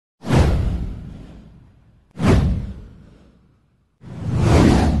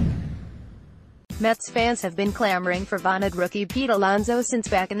Mets fans have been clamoring for vaunted rookie Pete Alonso since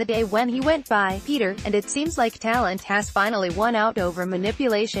back in the day when he went by Peter, and it seems like talent has finally won out over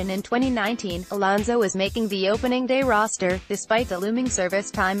manipulation. In 2019, Alonso is making the opening day roster, despite the looming service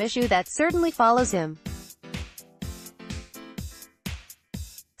time issue that certainly follows him.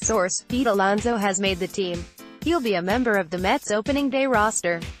 Source: Pete Alonso has made the team. He'll be a member of the Mets opening day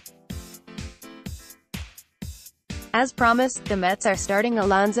roster. As promised, the Mets are starting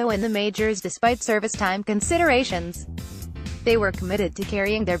Alonso in the majors despite service time considerations. They were committed to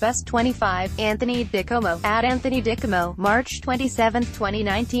carrying their best 25, Anthony DiComo, at Anthony DiComo, March 27,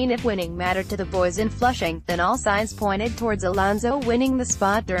 2019. If winning mattered to the boys in Flushing, then all signs pointed towards Alonso winning the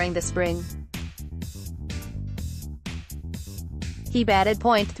spot during the spring. He batted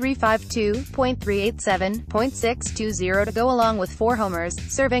 .352, .387, .620 to go along with 4 homers,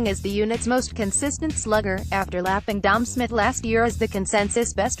 serving as the unit's most consistent slugger, after lapping Dom Smith last year as the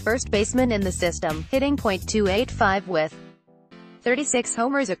consensus best first baseman in the system, hitting .285 with 36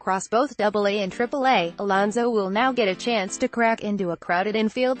 homers across both AA and AAA. Alonso will now get a chance to crack into a crowded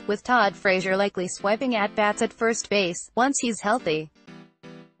infield, with Todd Frazier likely swiping at-bats at first base, once he's healthy.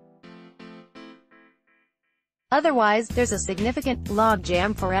 Otherwise, there's a significant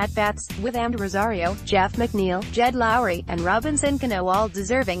logjam for at-bats, with Amed Rosario, Jeff McNeil, Jed Lowry, and Robinson Cano all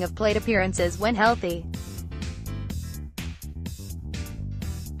deserving of plate appearances when healthy.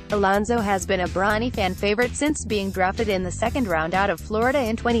 Alonso has been a brawny fan favorite since being drafted in the second round out of Florida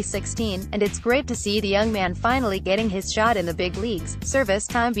in 2016, and it's great to see the young man finally getting his shot in the big leagues. Service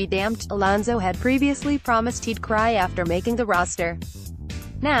time be damned, Alonso had previously promised he'd cry after making the roster.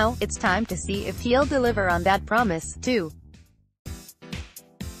 Now, it's time to see if he'll deliver on that promise, too.